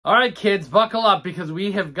All right, kids, buckle up because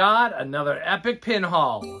we have got another epic pin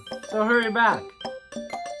haul. So hurry back.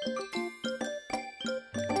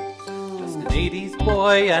 Just an 80s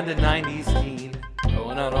boy and a 90s teen,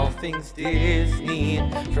 going on all things Disney,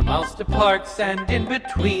 from mouse to parks and in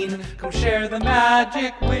between. Come share the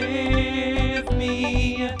magic with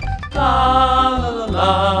me. La la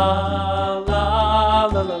la la la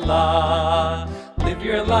la la la. Live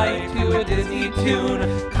your life to a Disney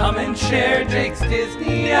tune. Come and share Jake's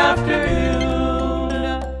Disney Afternoon.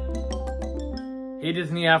 Hey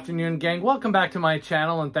Disney Afternoon gang, welcome back to my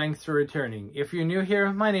channel and thanks for returning. If you're new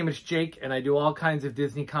here, my name is Jake and I do all kinds of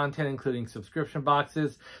Disney content including subscription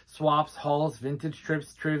boxes, swaps, hauls, vintage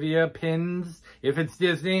trips, trivia, pins. If it's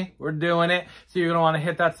Disney, we're doing it. So you're going to want to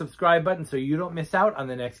hit that subscribe button so you don't miss out on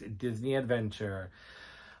the next Disney adventure.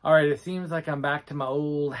 All right, it seems like I'm back to my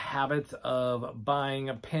old habits of buying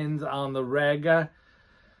pins on the reg.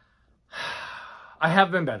 I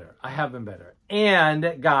have been better.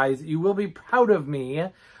 And guys, you will be proud of me,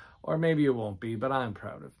 or maybe you won't be, but I'm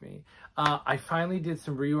proud of me. I finally did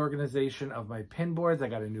some reorganization of my pin boards. I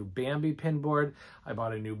got a new Bambi pin board. I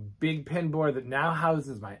bought a new big pin board that now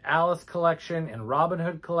houses my Alice collection and Robin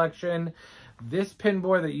Hood collection. This pin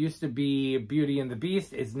board that used to be Beauty and the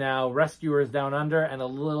Beast is now Rescuers Down Under and a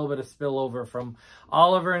little bit of spillover from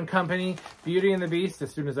Oliver and Company. Beauty and the Beast,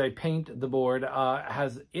 as soon as I paint the board,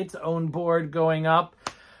 has its own board going up.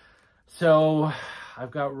 So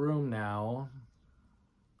I've got room now.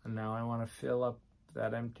 And now I want to fill up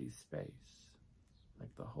that empty space,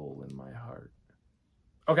 like the hole in my heart.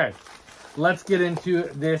 Okay, let's get into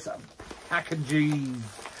this packaging.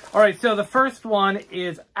 All right, so the first one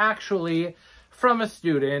is actually from a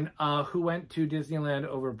student who went to Disneyland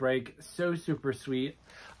over break. So super sweet,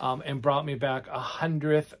 and brought me back a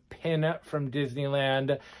 100th pin from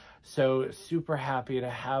Disneyland. So super happy to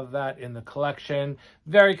have that in the collection.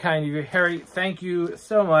 Very kind of you, Harry. Thank you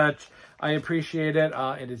so much. I appreciate it.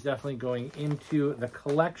 It is definitely going into the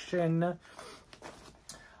collection.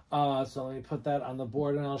 So let me put that on the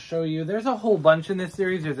board and I'll show you. There's a whole bunch in this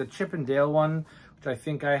series. There's a Chip and Dale one, which I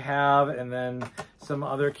think I have, and then some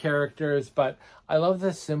other characters. But I love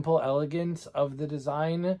the simple elegance of the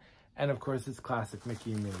design. And of course, it's classic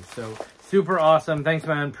Mickey and Minnie. So super awesome. Thanks,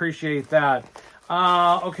 man. Appreciate that.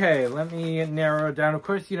 Okay, let me narrow it down. Of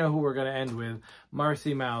course, you know who we're going to end with.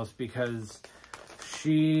 Marcy Mouse, because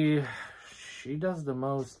she does the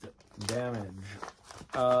most damage.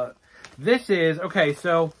 Okay,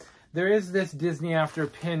 so there is this Disney Afternoon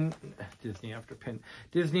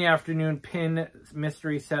pin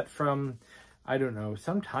mystery set from, I don't know,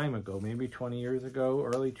 some time ago, maybe 20 years ago,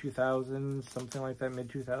 early 2000s, something like that, mid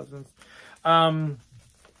 2000s.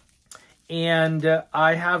 And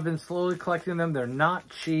I have been slowly collecting them. They're not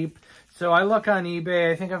cheap. So I look on eBay.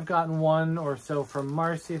 I think I've gotten one or so from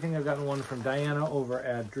Marcy. I think I've gotten one from Diana over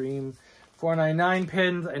at Dream 499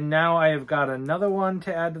 pins. And now I have got another one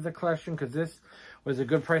to add to the collection because this was a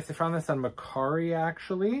good price. I found this on Macari,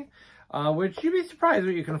 actually, which you'd be surprised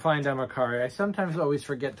what you can find on Macari. I sometimes always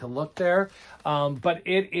forget to look there. But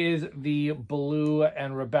it is the Baloo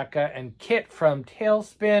and Rebecca and Kit from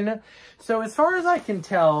Tailspin. So as far as I can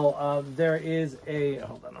tell, there is a...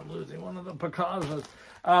 Hold on, I'm losing one of the Picassos.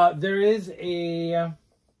 There is a...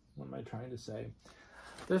 What am I trying to say?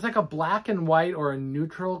 There's like a black and white or a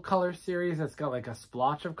neutral color series that's got like a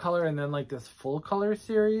splotch of color, and then like this full color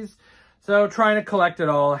series. So trying to collect it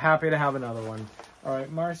all. Happy to have another one. All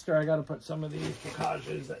right, Marster, I got to put some of these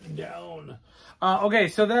Picassos down. Okay,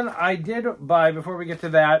 so then I did buy, before we get to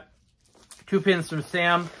that, 2 pins from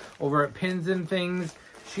Sam over at Pins and Things.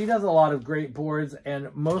 She does a lot of great boards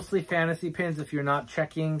and mostly fantasy pins. If you're not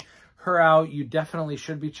checking her out, you definitely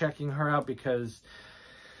should be checking her out because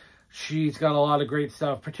she's got a lot of great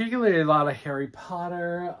stuff, particularly a lot of Harry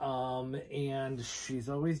Potter, and she's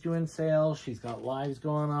always doing sales. She's got lives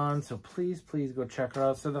going on, so please, please go check her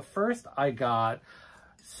out. So the first I got,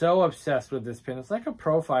 so obsessed with this pin. It's like a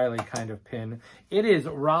profile-y kind of pin. It is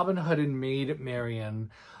Robin Hood and Maid Marian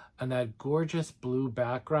and that gorgeous blue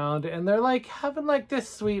background, and they're like having like this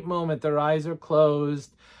sweet moment. Their eyes are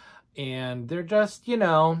closed, and they're just, you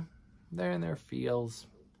know, they're in their feels,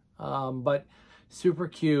 but super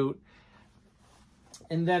cute.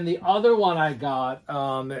 And then the other one I got,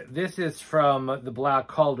 this is from the Black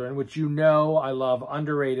Cauldron, which you know I love,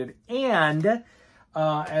 underrated. And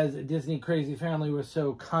as Disney Crazy Family was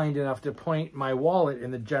so kind enough to point my wallet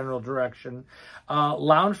in the general direction,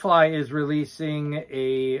 Loungefly is releasing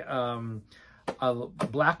a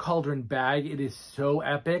Black Cauldron bag. It is so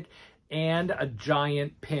epic, and a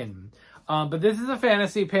giant pin. But this is a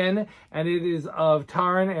fantasy pin, and it is of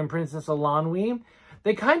Taran and Princess Alanwi.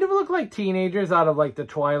 They kind of look like teenagers out of like the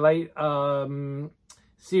Twilight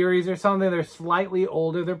series or something. They're slightly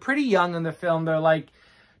older. They're pretty young in the film. They're like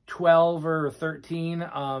 12 or 13.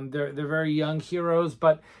 They're very young heroes,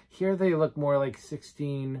 but here they look more like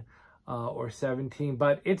 16 or 17.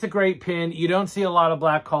 But it's a great pin. You don't see a lot of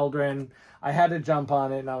Black Cauldron. I had to jump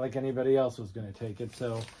on it, not like anybody else was going to take it,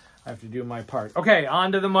 so I have to do my part. Okay,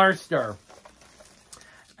 on to the Marster.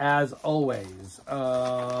 As always.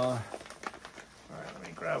 All right, let me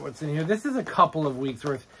grab what's in here. This is a couple of weeks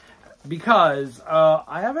worth because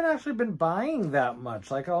I haven't actually been buying that much.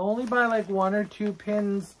 Like, I'll only buy like 1 or 2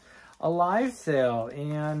 pins a live sale,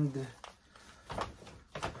 and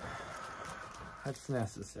that's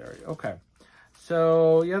necessary. Okay.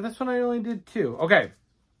 So, yeah, this one I only did 2. Okay.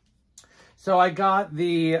 So I got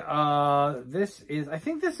the, I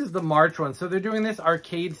think this is the March one. So they're doing this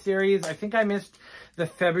arcade series. I think I missed the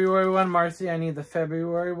February one. Marcy, I need the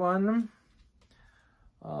February one.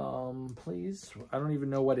 Please. I don't even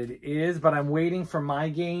know what it is, but I'm waiting for my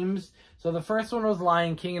games. So the first one was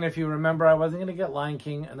Lion King. And if you remember, I wasn't going to get Lion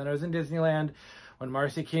King. And then I was in Disneyland when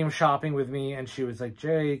Marcy came shopping with me. And she was like,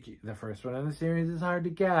 Jake, the first one in the series is hard to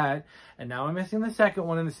get. And now I'm missing the second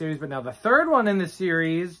one in the series. But now the third one in the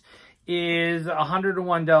series is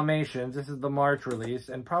 101 Dalmatians. This is the March release,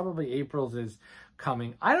 and probably April's is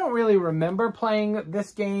coming. I don't really remember playing this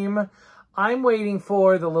game. I'm waiting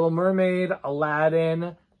for The Little Mermaid,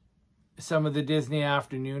 Aladdin, some of the Disney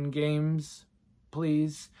afternoon games,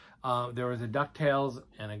 please. There was a DuckTales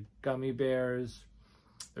and a Gummy Bears.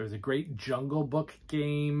 There was a great Jungle Book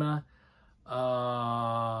game. That's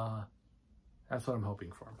what I'm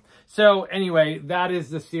hoping for. So anyway, that is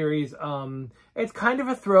the series. It's kind of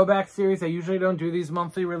a throwback series. I usually don't do these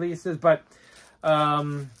monthly releases, but,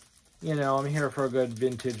 you know, I'm here for a good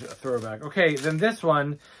vintage throwback. Okay, then this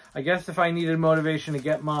one, I guess if I needed motivation to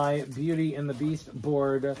get my Beauty and the Beast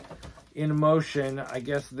board in motion, I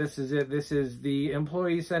guess this is it. This is the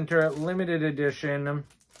Employee Center Limited Edition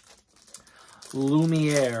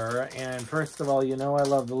Lumiere. And first of all, you know I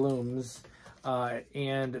love the Looms.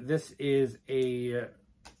 And this is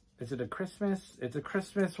is it a Christmas? It's a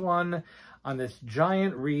Christmas one on this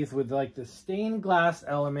giant wreath with like the stained glass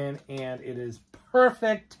element, and it is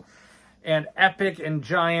perfect and epic and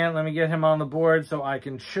giant. Let me get him on the board so I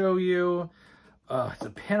can show you. It's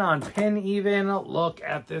a pin on pin even. Look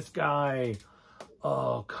at this guy.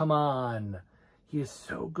 Oh, come on. He is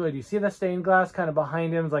so good. You see the stained glass kind of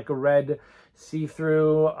behind him? It's like a red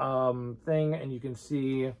see-through thing, and you can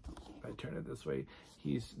see, if I turn it this way,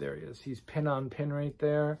 there he is. He's pin on pin right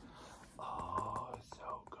there. Oh,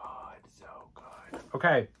 so good, so good.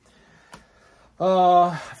 Okay.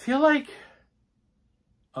 I feel like,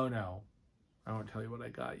 oh no, I won't tell you what I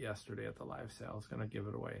got yesterday at the live sale. I was going to give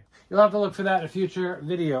it away. You'll have to look for that in a future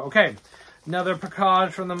video. Okay, another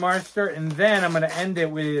Picard from the Marster, and then I'm going to end it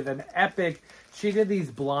with an epic. She did these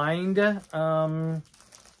blind bags,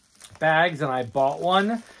 and I bought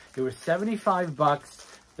one. It was 75 bucks.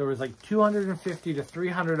 There was like $250 to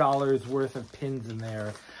 $300 worth of pins in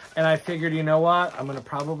there. And I figured, you know what? I'm going to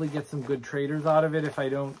probably get some good traders out of it if I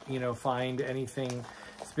don't, you know, find anything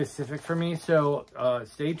specific for me. So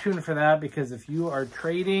stay tuned for that, because if you are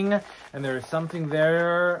trading and there is something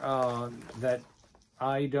there that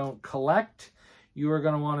I don't collect, you are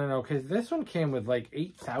going to want to know, because this one came with like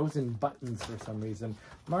 8,000 buttons for some reason.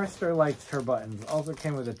 Marster likes her buttons. Also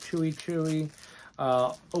came with a Chewy.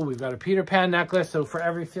 Oh, we've got a Peter Pan necklace. So for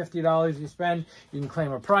every $50 you spend, you can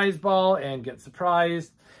claim a prize ball and get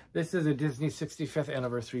surprised. This is a Disney 65th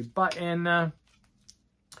anniversary button.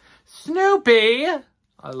 Snoopy.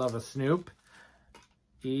 I love a Snoop.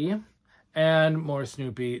 And more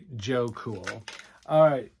Snoopy. Joe Cool. All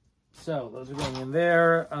right. So those are going in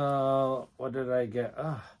there. What did I get?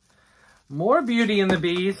 More Beauty and the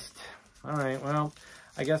Beast. All right. Well,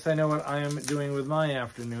 I guess I know what I am doing with my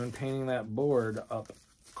afternoon, painting that board up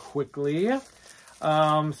quickly.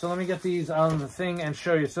 So let me get these on the thing and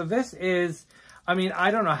show you. So this is, I mean,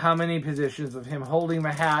 I don't know how many positions of him holding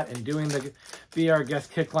the hat and doing the Be Our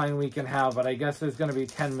Guest kick line we can have, but I guess there's going to be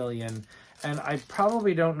 10 million. And I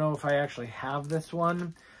probably don't know if I actually have this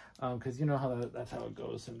one, because you know how that's how it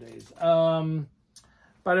goes some days.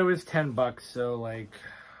 But it was 10 bucks, so like,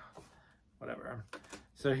 whatever.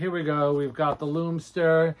 So here we go. We've got the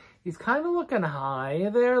Loomster. He's kind of looking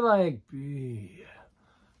high there, like, be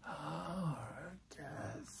our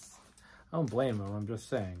guest. I don't blame him. I'm just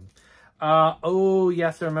saying. Oh,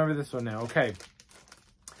 yes, I remember this one now. Okay.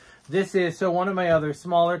 This is, so one of my other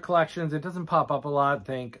smaller collections, it doesn't pop up a lot,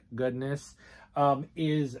 thank goodness,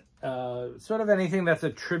 is sort of anything that's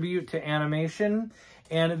a tribute to animation.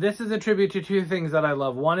 And this is a tribute to two things that I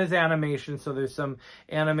love. One is animation, so there's some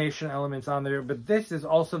animation elements on there. But this is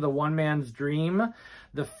also the One Man's Dream,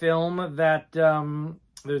 the film that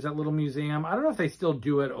there's that little museum. I don't know if they still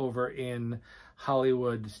do it over in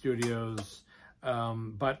Hollywood Studios,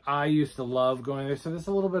 but I used to love going there. So this is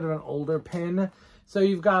a little bit of an older pin. So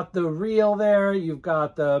you've got the reel there, you've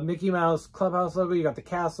got the Mickey Mouse Clubhouse logo, you got the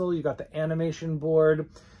castle, you got the animation board.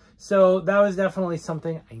 So that was definitely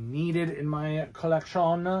something I needed in my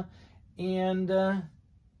collection. And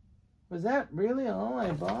was that really all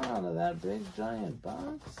I bought out of that big giant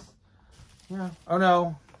box? Yeah. Oh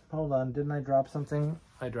no, hold on, didn't I drop something?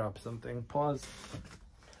 I dropped something. Pause.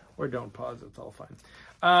 Or don't pause, it's all fine.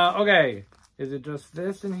 Okay, is it just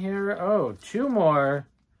this in here? Oh, two more.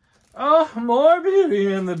 Oh, more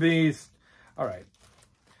Beauty and the Beast. All right,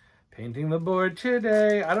 painting the board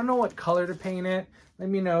today. I don't know what color to paint it. Let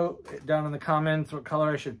me know down in the comments what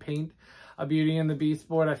color I should paint a Beauty and the Beast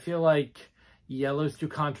board. I feel like yellow's too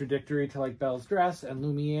contradictory to like Belle's dress and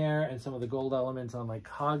Lumiere and some of the gold elements on like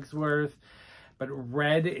Cogsworth. But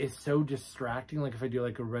red is so distracting. Like if I do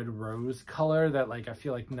like a red rose color that like I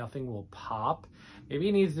feel like nothing will pop. Maybe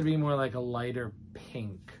it needs to be more like a lighter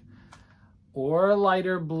pink or a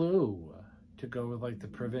lighter blue to go with like the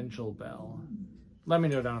Provincial Belle. Let me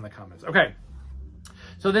know down in the comments. Okay.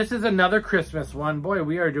 So this is another Christmas one. Boy,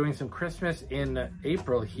 we are doing some Christmas in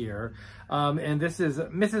April here. And this is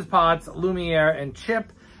Mrs. Potts, Lumiere, and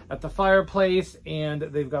Chip at the fireplace. And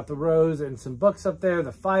they've got the rose and some books up there.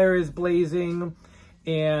 The fire is blazing.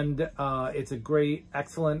 And it's a great,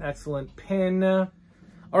 excellent pin.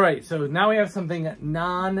 All right, so now we have something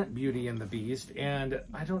non-Beauty and the Beast. And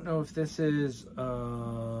I don't know if this is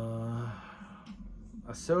a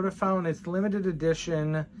soda fountain. It's limited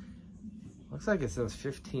edition. Looks like it says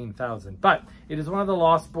 15,000, but it is one of the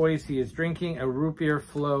Lost Boys. He is drinking a root beer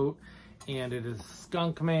float, and it is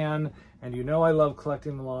Skunk Man. And you know I love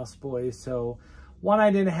collecting the Lost Boys, so one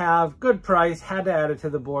I didn't have, good price, had to add it to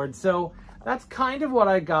the board. So that's kind of what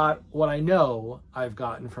I got, what I know I've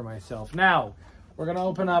gotten for myself. Now, we're gonna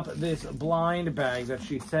open up this blind bag that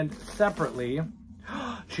she sent separately.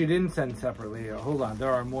 She didn't send separately. Hold on,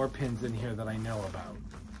 there are more pins in here that I know about.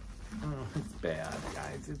 Oh, it's bad,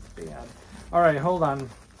 guys, it's bad. All right, hold on.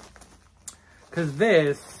 Because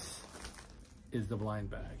this is the blind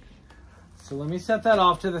bag. So let me set that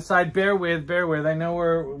off to the side. Bear with. I know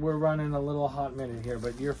we're running a little hot minute here,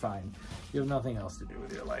 but you're fine. You have nothing else to do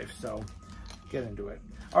with your life, so get into it.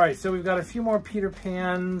 All right, so we've got a few more Peter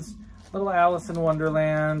Pans, little Alice in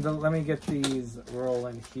Wonderland. Let me get these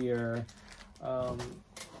rolling here.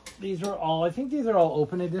 These are all, I think these are all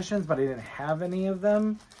open editions, but I didn't have any of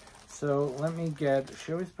them. So let me get,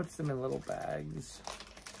 she always puts them in little bags.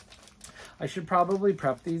 I should probably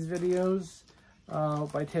prep these videos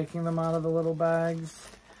by taking them out of the little bags.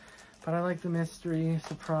 But I like the mystery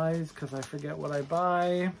surprise because I forget what I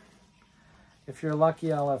buy. If you're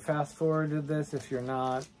lucky, I'll have fast forwarded this. If you're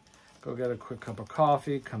not, go get a quick cup of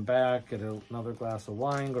coffee, come back, get another glass of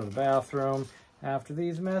wine, go to the bathroom. After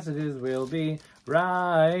these messages, we'll be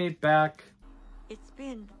right back. It's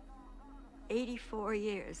been 84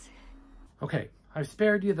 years. Okay, I've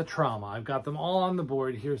spared you the trauma. I've got them all on the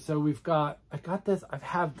board here. So we've got, I've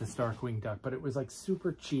had the Starkwing Duck, but it was like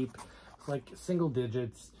super cheap, like single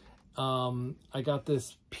digits. I got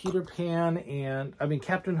this Peter Pan and,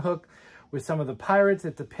 Captain Hook with some of the pirates.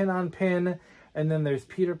 It's a pin on pin. And then there's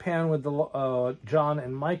Peter Pan with the John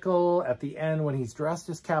and Michael at the end when he's dressed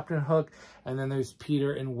as Captain Hook. And then there's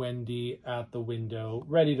Peter and Wendy at the window,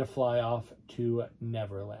 ready to fly off to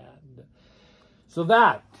Neverland. So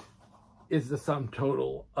that is the sum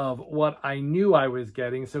total of what I knew I was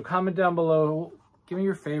getting. So comment down below, give me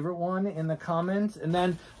your favorite one in the comments. And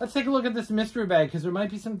then let's take a look at this mystery bag because there might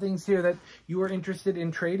be some things here that you are interested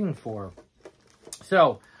in trading for.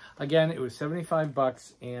 So again, it was 75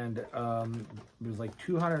 bucks and it was like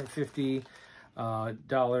 $250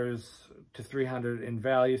 to $300 in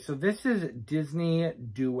value. So this is Disney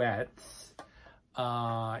Duets.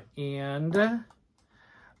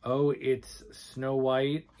 Oh, it's Snow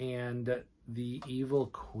White and the Evil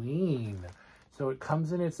Queen. So it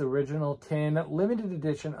comes in its original tin, limited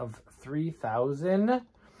edition of 3,000.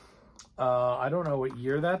 I don't know what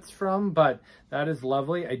year that's from, but that is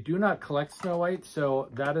lovely. I do not collect Snow White, so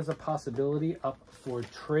that is a possibility up for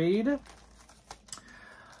trade.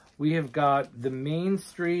 We have got the Main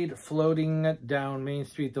Street, Floating Down Main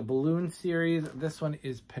Street, the Balloon series. This one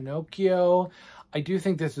is Pinocchio. I do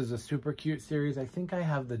think this is a super cute series. I think I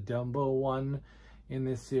have the Dumbo one in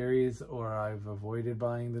this series, or I've avoided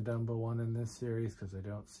buying the Dumbo one in this series because I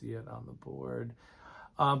don't see it on the board.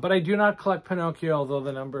 But I do not collect Pinocchio, although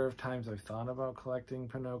the number of times I've thought about collecting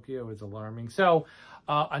Pinocchio is alarming. So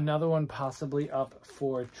another one possibly up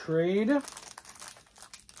for trade.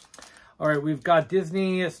 All right, we've got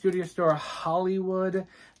Disney Studio Store Hollywood.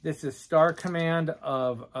 This is Star Command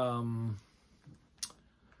of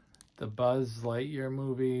the Buzz Lightyear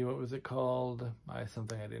movie. What was it called?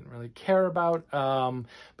 Something I didn't really care about,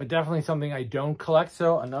 but definitely something I don't collect.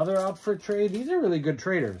 So another up for trade. These are really good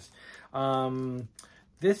traders.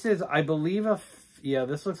 This is, I believe,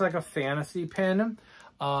 this looks like a fantasy pin.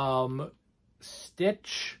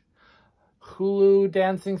 Stitch. Hulu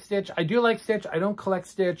Dancing Stitch. I do like Stitch. I don't collect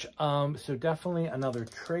Stitch. So definitely another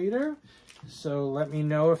trader. So let me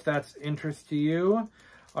know if that's interest to you.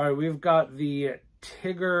 All right, we've got the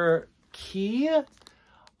Tigger key.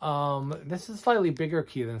 This is a slightly bigger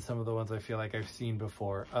key than some of the ones I feel like I've seen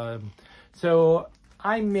before. So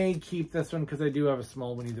I may keep this one because I do have a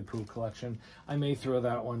small Winnie the Pooh collection. I may throw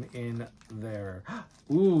that one in there.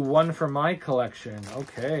 Ooh, one for my collection.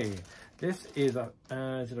 Okay. This is a,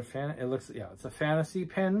 is it a fan? It looks, yeah, it's a fantasy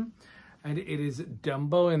pin. And it is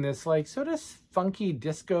Dumbo in this like sort of funky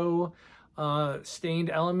disco stained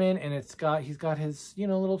element. And he's got his, you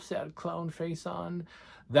know, little sad clown face on.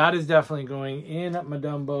 That is definitely going in my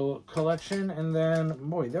Dumbo collection. And then,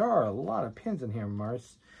 boy, there are a lot of pins in here,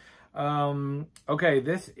 Mars. Okay,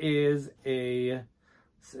 this is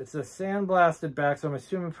it's a sandblasted back. So I'm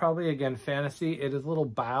assuming probably, again, fantasy. It is a little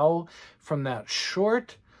bow from that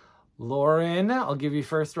short. Lauren, I'll give you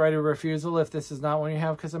first right of refusal if this is not one you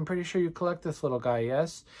have, because I'm pretty sure you collect this little guy,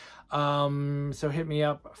 yes? So hit me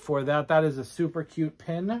up for that. That is a super cute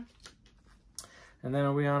pin. And then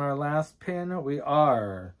are we on our last pin? We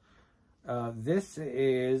are. This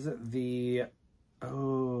is the...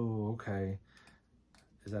 Oh, okay.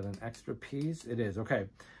 Is that an extra piece? It is, okay.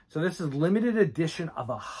 So this is limited edition of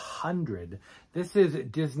 100. This is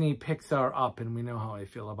Disney Pixar Up, and we know how I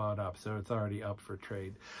feel about Up, so it's already up for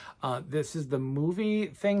trade. This is the movie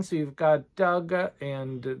thing, so you've got Doug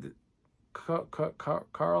and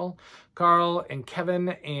Carl and Kevin,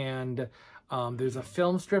 and there's a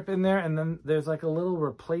film strip in there, and then there's like a little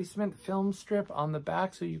replacement film strip on the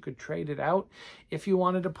back, so you could trade it out if you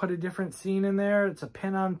wanted to put a different scene in there. It's a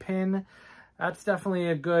pin-on-pin. That's definitely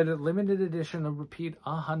a good limited edition of repeat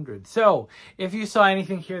 100. So if you saw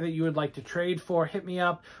anything here that you would like to trade for, hit me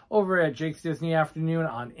up over at Jake's Disney Afternoon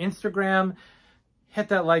on Instagram. Hit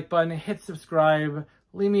that like button, hit subscribe,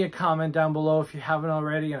 leave me a comment down below if you haven't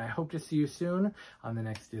already, and I hope to see you soon on the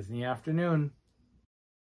next Disney Afternoon.